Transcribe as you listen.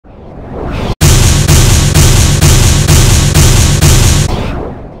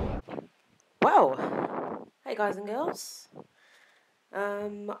guys and girls.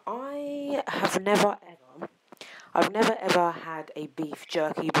 I've never ever had a beef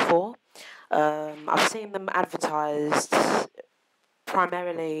jerky before. I've seen them advertised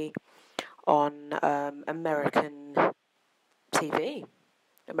primarily on American TV,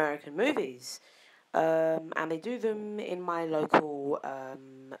 American movies, and they do them in my local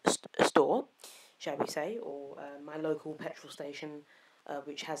store, shall we say, or my local petrol station,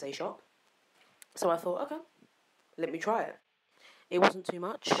 which has a shop. So I thought, okay, let me try it. It wasn't too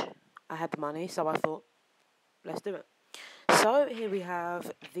much. I had the money, so I thought, let's do it. So here we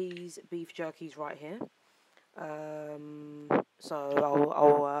have these beef jerkies right here. So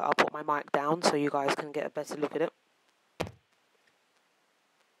I'll put my mic down so you guys can get a better look at it.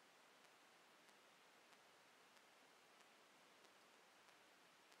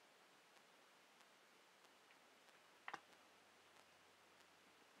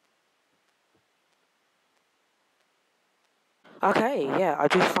 Okay, yeah, I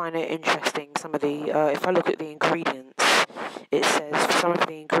do find it interesting. Some of the, if I look at the ingredients, it says for some of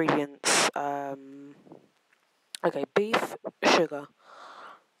the ingredients, okay, beef, sugar,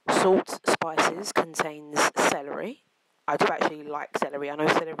 salt, spices, contains celery. I do actually like celery. I know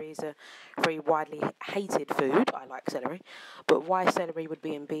celery is a very widely hated food. I like celery. But why celery would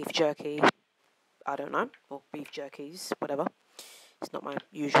be in beef jerky, I don't know. Or beef jerkies, whatever. It's not my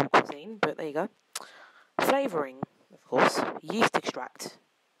usual cuisine, but there you go. Flavouring, of course. Yeast extract.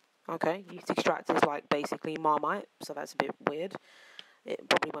 Okay, yeast extract is like basically Marmite, so that's a bit weird. It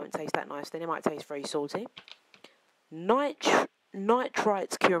probably won't taste that nice then. It might taste very salty.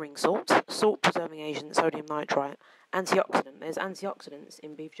 Nitrite curing salt, salt preserving agent, sodium nitrite, antioxidant. There's antioxidants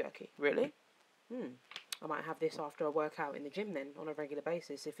in beef jerky. Really? I might have this after I work out in the gym then, on a regular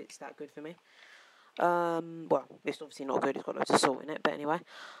basis, if it's that good for me. Well, it's obviously not good, it's got loads of salt in it, but anyway.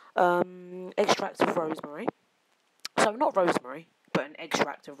 Extract of rosemary. So not rosemary, but an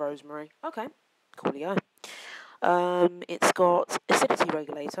extract of rosemary. Okay, coolio. It's got acidity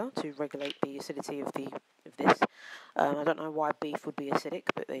regulator to regulate the acidity of this. I don't know why beef would be acidic,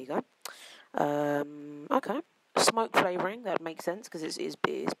 but there you go. Okay. Smoke flavouring, that makes sense because it is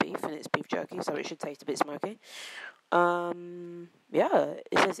beef and it's beef jerky, so it should taste a bit smoky. Yeah,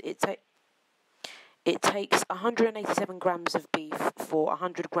 it says it takes 187 grams of beef for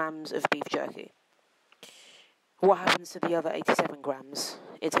 100 grams of beef jerky. What happens to the other 87 grams?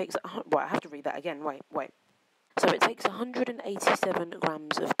 It takes... Right, I have to read that again. Wait. So it takes 187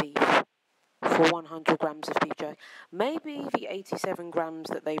 grams of beef for 100 grams of beef jerky. Maybe the 87 grams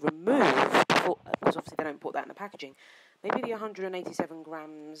that they remove, before, because obviously they don't put that in the packaging, maybe the 187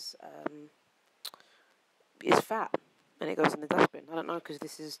 grams is fat and it goes in the dustbin. I don't know, because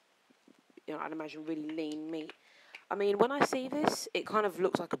this is, I'd imagine really lean meat. I mean, when I see this, it kind of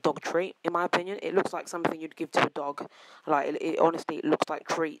looks like a dog treat, in my opinion. It looks like something you'd give to a dog. Like, honestly, it looks like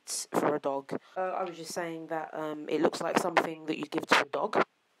treats for a dog. I was just saying that it looks like something that you'd give to a dog.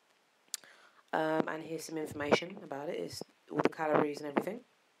 And here's some information about it. It's all the calories and everything.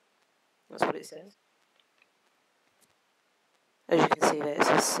 That's what it says. As you can see there, it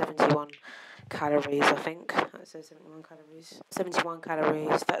says 71 calories, I think. That says 71 calories. 71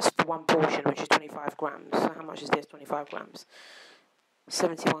 calories, that's for one portion, which is 25 grams. So how much is this, 25 grams?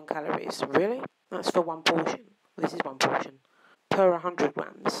 71 calories. Really? That's for one portion. Well, this is one portion. Per 100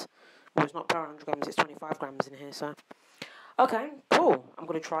 grams. Well, it's not per 100 grams, it's 25 grams in here, so... Okay, cool. I'm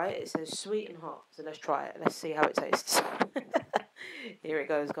going to try it. It says sweet and hot, so let's try it. Let's see how it tastes. Here it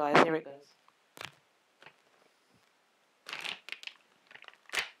goes, guys. Here it goes.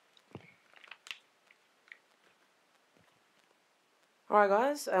 Alright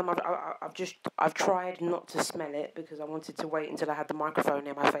guys, I've tried not to smell it because I wanted to wait until I had the microphone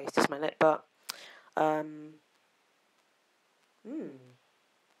near my face to smell it, but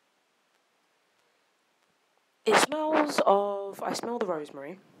it smells of, I smell the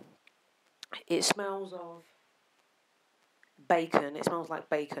rosemary. It smells of bacon. It smells like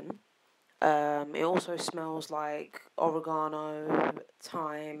bacon. It also smells like oregano,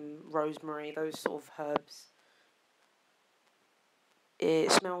 thyme, rosemary, those sort of herbs.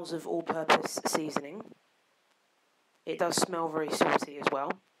 It smells of all-purpose seasoning. It does smell very salty as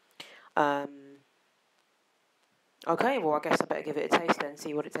well. Okay, well, I guess I better give it a taste then,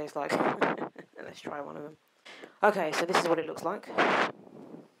 see what it tastes like. Let's try one of them. Okay, so this is what it looks like.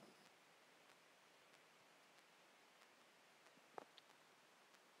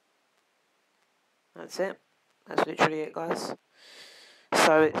 That's it. That's literally it, guys.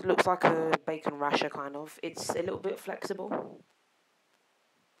 So it looks like a bacon rasher, kind of. It's a little bit flexible.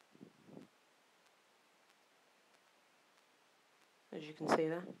 As you can see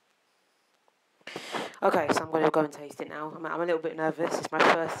there. Okay, so I'm going to go and taste it now. I'm a little bit nervous. It's my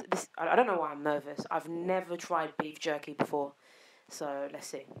first. I don't know why I'm nervous. I've never tried beef jerky before, so let's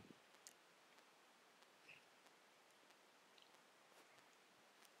see.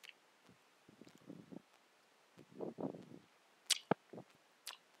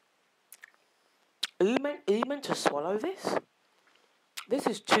 Are you meant to swallow this? This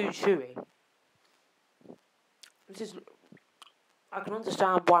is too chewy. I can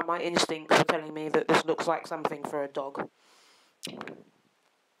understand why my instincts are telling me that this looks like something for a dog.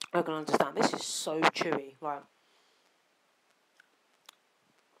 I can understand. This is so chewy. Like,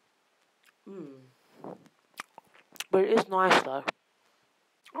 but it is nice though.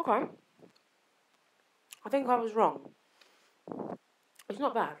 Okay. I think I was wrong. It's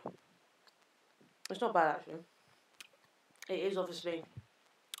not bad. It's not bad actually. It is obviously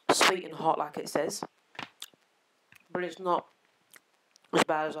sweet and hot like it says, but it's not as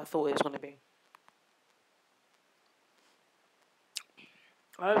bad as I thought it was going to be.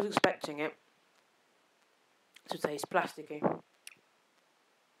 I was expecting it to taste plasticky.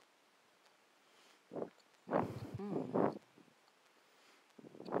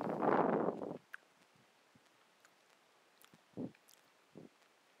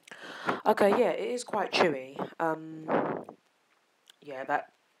 Okay, yeah, it is quite chewy. Yeah,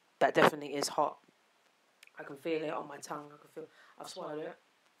 that definitely is hot. I can feel it on my tongue. I've swallowed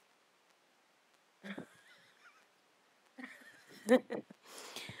it.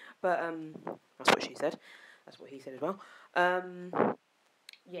 But that's what she said. That's what he said as well.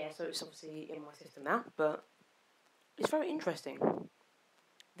 Yeah, so it's obviously in my system now, but it's very interesting.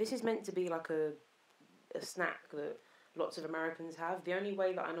 This is meant to be like a snack that lots of Americans have. The only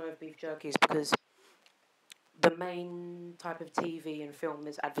way that I know of beef jerky is because the main type of TV and film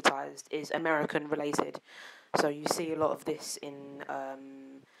that's advertised is American related. So you see a lot of this in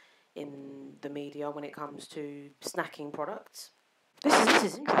the media when it comes to snacking products. This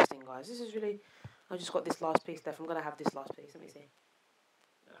is interesting, guys. This is really. I just got this last piece left. I'm gonna have this last piece. Let me see.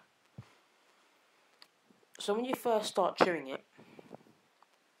 So when you first start chewing it,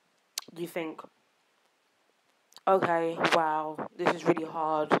 you think, okay, wow, this is really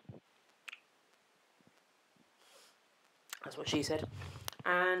hard. That's what she said.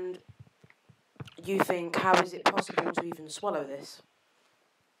 And you think, how is it possible to even swallow this?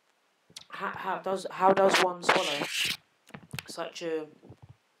 How does one swallow such a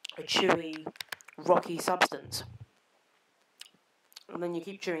chewy, rocky substance? And then you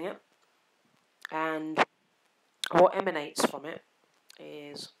keep chewing it, and what emanates from it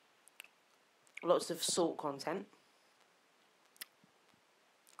is lots of salt content.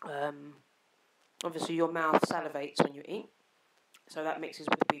 Obviously, your mouth salivates when you eat, so that mixes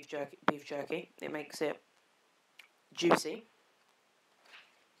with beef jerky. It makes it juicy.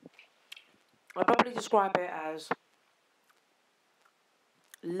 I'd probably describe it as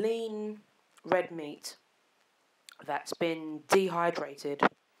lean red meat that's been dehydrated,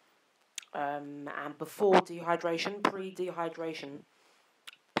 and before dehydration, pre-dehydration,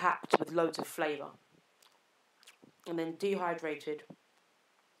 packed with loads of flavour, and then dehydrated,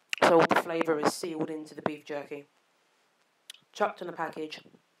 so all the flavour is sealed into the beef jerky, chucked in a package,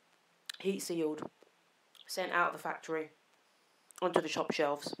 heat sealed, sent out of the factory, onto the shop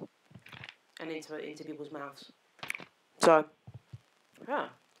shelves, and into people's mouths. So, yeah.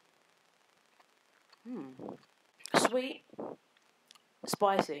 Sweet,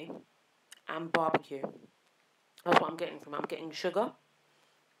 spicy, and barbecue. That's what I'm getting from it. I'm getting sugar,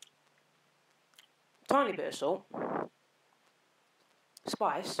 tiny bit of salt,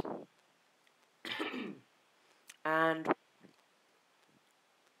 spice, and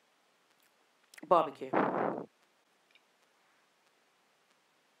barbecue.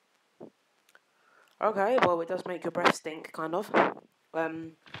 Okay, well, it does make your breath stink, kind of.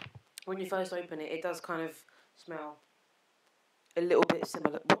 When you first open it, it does kind of smell a little bit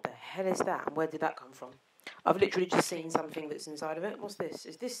similar. What the hell is that? And where did that come from? I've literally just seen something that's inside of it. What's this?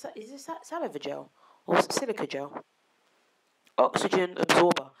 Is this saliva gel? Or silica gel? Oxygen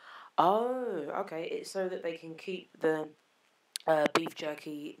absorber. Oh, okay. It's so that they can keep the beef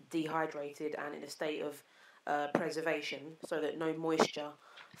jerky dehydrated and in a state of preservation, so that no moisture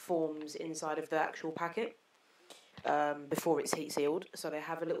forms inside of the actual packet before it's heat sealed. So they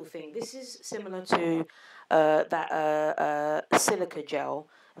have a little thing. This is similar to that silica gel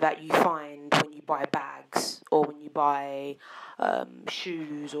that you find when you buy bags or when you buy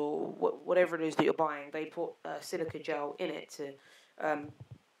shoes or whatever it is that you're buying. They put silica gel in it to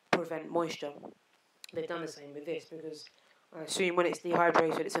prevent moisture. They've done the same with this because I assume when it's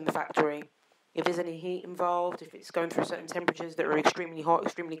dehydrated, it's in the factory. If there's any heat involved, if it's going through certain temperatures that are extremely hot,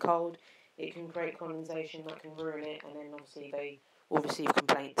 extremely cold, it can create condensation that can ruin it, and then obviously they will receive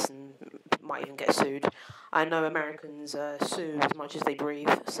complaints and might even get sued. I know Americans sue as much as they breathe,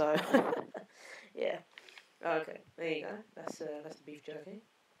 so yeah. Okay, there you go. That's the beef jerky.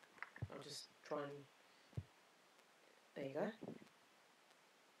 I'll just try and. There you go.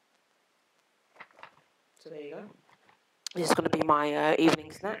 So there you go. This is going to be my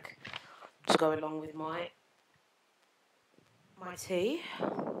evening snack to go along with my tea,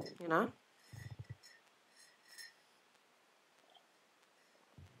 you know.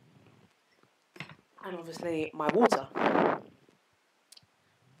 And obviously my water.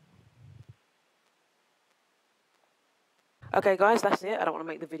 Okay, guys, that's it. I don't want to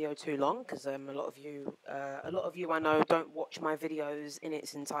make the video too long because a lot of you I know don't watch my videos in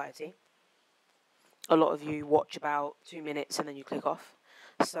its entirety. A lot of you watch about 2 minutes and then you click off.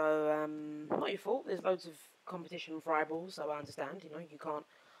 So not your fault. There's loads of competition for eyeballs, so I understand. You know,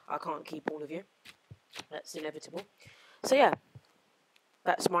 I can't keep all of you. That's inevitable. So yeah,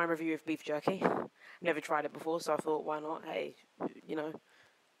 that's my review of beef jerky. Never tried it before, so I thought, why not? Hey, you know,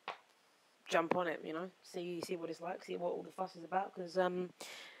 jump on it, you know, see what it's like, see what all the fuss is about, because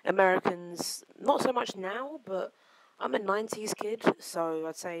Americans, not so much now, but I'm a 90s kid, so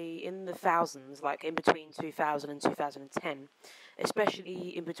I'd say in the thousands, like in between 2000 and 2010,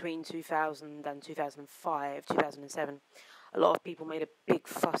 especially in between 2000 and 2005, 2007, a lot of people made a big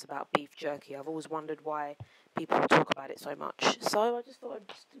fuss about beef jerky. I've always wondered why people talk about it so much, so I just thought I'd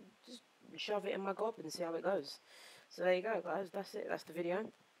just shove it in my gob and see how it goes. So there you go, guys, that's it, that's the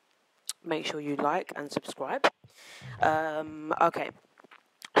video. Make sure you like and subscribe. Okay,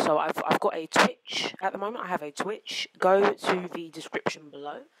 so I've got a Twitch at the moment. I have a Twitch. Go to the description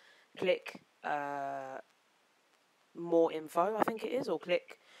below, click more info, I think it is, or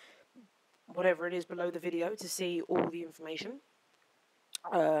click whatever it is below the video to see all the information.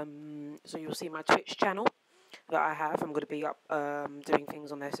 So you'll see my Twitch channel that I have. I'm going to be up doing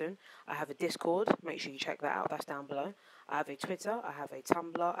things on there soon. I have a Discord. Make sure you check that out. That's down below. I have a Twitter. I have a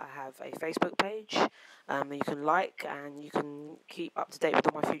Tumblr. I have a Facebook page. You can like and you can keep up to date with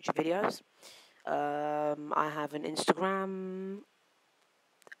all my future videos. I have an Instagram.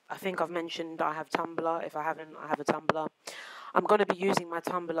 I think I've mentioned I have Tumblr. If I haven't, I have a Tumblr. I'm going to be using my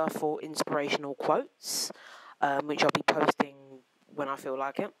Tumblr for inspirational quotes, which I'll be posting when I feel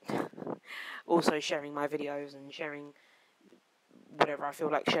like it. Also sharing my videos and sharing whatever I feel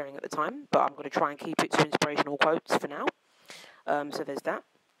like sharing at the time, but I'm going to try and keep it to inspirational quotes for now. So there's that.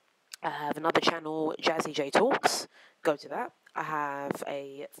 I have another channel, Jazzy J Talks. Go to that. I have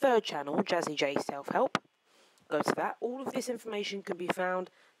a third channel, Jazzy J Self Help. Go to that. All of this information can be found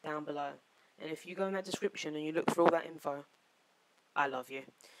down below. And if you go in that description and you look for all that info, I love you.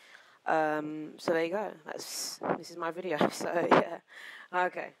 So there you go. This is my video. So yeah.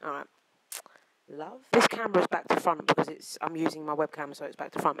 Okay. All right. Love. This camera's back to front because I'm using my webcam, so it's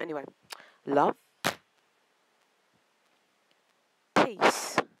back to front. Anyway, love,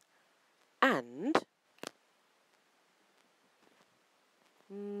 peace, and